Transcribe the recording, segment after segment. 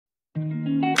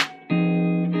Hello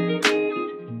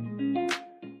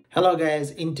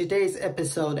guys, in today's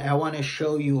episode I want to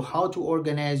show you how to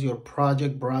organize your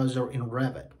project browser in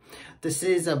Revit. This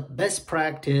is a best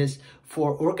practice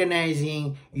for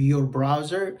organizing your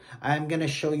browser. I'm going to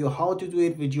show you how to do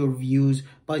it with your views,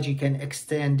 but you can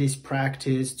extend this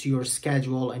practice to your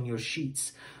schedule and your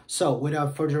sheets. So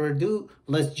without further ado,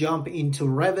 let's jump into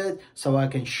Revit so I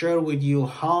can share with you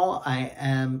how I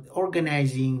am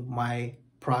organizing my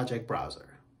project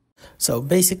browser. So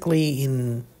basically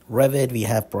in Revit, we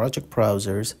have project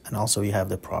browsers and also you have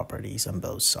the properties on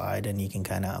both sides, and you can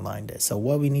kind of align this. So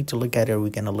what we need to look at here,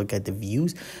 we're going to look at the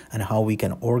views and how we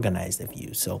can organize the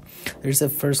views. So there's a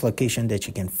first location that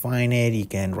you can find it. You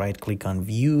can right click on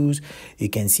views. You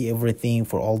can see everything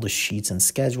for all the sheets and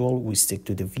schedule. We stick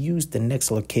to the views. The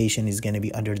next location is going to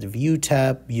be under the view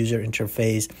tab, user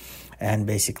interface, and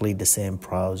basically the same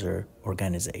browser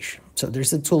organization. So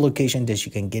there's a two location that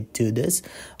you can get to this.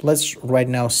 Let's right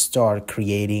now start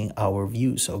creating our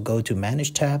view. So go to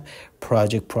manage tab,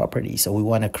 project properties. So we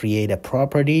want to create a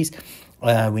properties.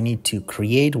 We need to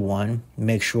create one,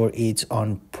 make sure it's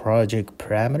on project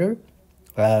parameter.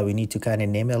 We need to kind of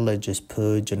name it. Let's just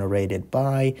put generated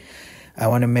by. I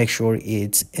want to make sure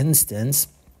it's instance.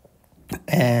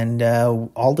 And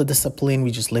all the discipline,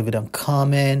 we just leave it on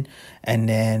common. And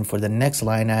then for the next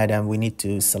line item, we need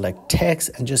to select text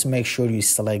and just make sure you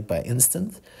select by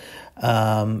instance.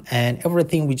 And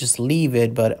everything, we just leave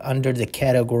it. But under the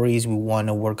categories, we want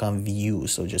to work on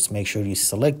views. So just make sure you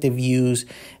select the views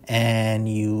and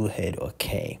you hit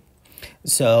OK.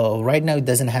 So right now it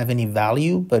doesn't have any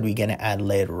value, but we're going to add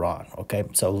later on. OK,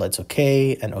 so let's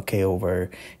OK and OK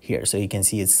over here. So you can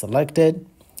see it's selected.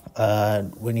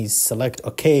 When you select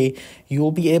OK, you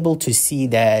will be able to see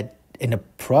that in the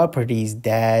properties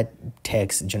that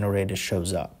text generator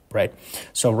shows up, right?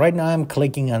 So right now I'm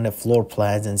clicking on the floor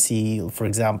plans and see, for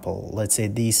example, let's say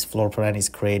this floor plan is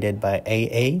created by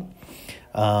AA.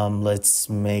 Let's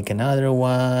make another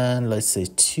one. Let's say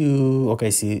 2.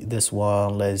 Okay, see this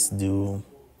one. Let's do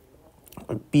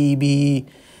BB.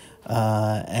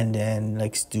 And then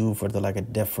let's do for the a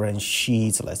different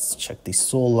sheets. Let's check the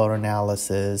solar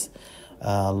analysis.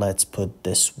 Let's put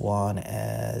this one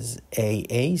as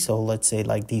AA. So let's say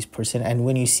like these percent. And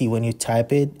when you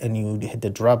type it and you hit the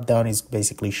drop down, it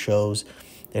basically shows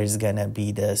there's gonna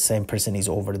be the same person is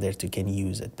over there to can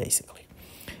use it basically.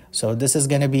 So this is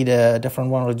gonna be the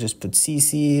different one. We'll just put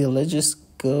CC. Let's just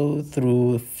go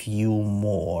through a few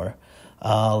more.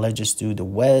 Let's just do the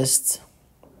West.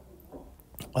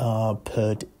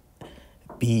 Put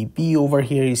BB over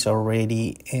here is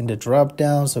already in the drop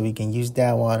down, so we can use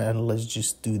that one. And let's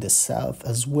just do the South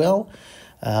as well.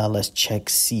 Let's check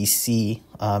CC,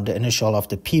 the initial of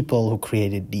the people who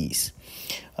created these.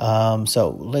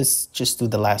 So let's just do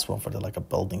the last one for the a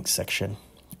building section.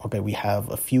 Okay, we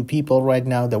have a few people right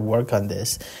now that work on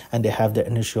this, and they have the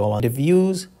initial on the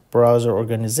views, browser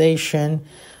organization.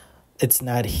 It's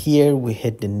not here. We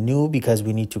hit the new because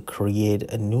we need to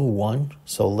create a new one.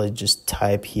 So let's just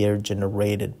type here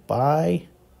generated by.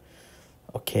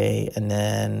 Okay, and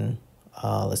then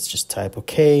let's just type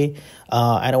OK.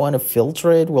 I don't want to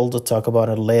filter it. We'll talk about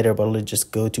it later, but let's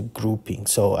just go to grouping.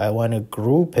 So I want to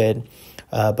group it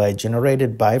by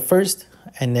generated by first.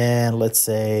 And then let's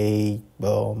say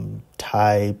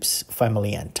types,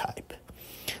 family and type.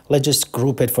 Let's just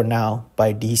group it for now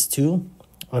by these two.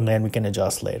 And then we can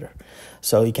adjust later.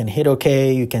 So you can hit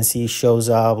OK. You can see it shows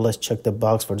up. Let's check the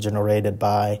box for generated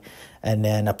by and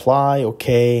then apply.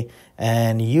 OK.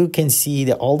 And you can see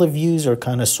that all the views are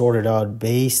kind of sorted out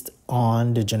based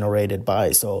on the generated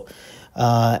by. So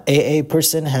AA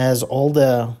person has all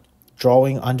the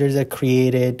drawing under the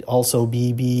created, also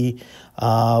BB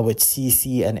with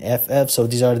CC and FF. So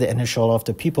these are the initial of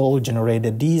the people who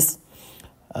generated these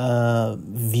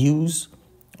views.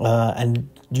 And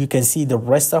you can see the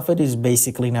rest of it is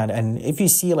basically not. And if you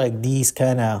see like these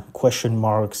kind of question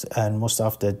marks and most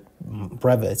of the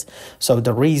Revits, so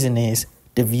the reason is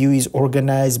the view is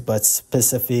organized but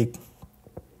specific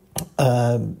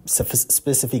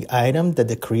item that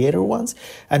the creator wants,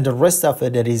 and the rest of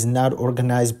it that is not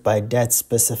organized by that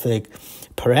specific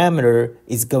parameter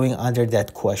is going under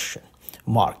that question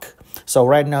mark. So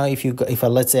right now,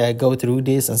 let's say I go through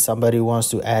this and somebody wants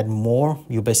to add more,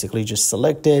 you basically just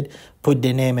select it, put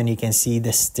the name, and you can see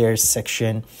the stairs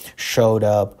section showed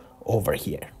up over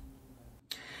here.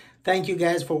 Thank you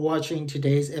guys for watching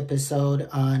today's episode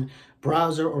on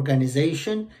browser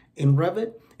organization in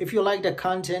Revit. If you like the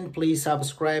content, please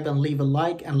subscribe and leave a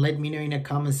like, and let me know in the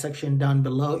comment section down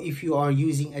below if you are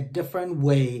using a different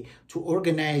way to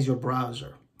organize your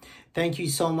browser. Thank you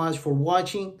so much for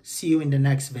watching. See you in the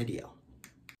next video.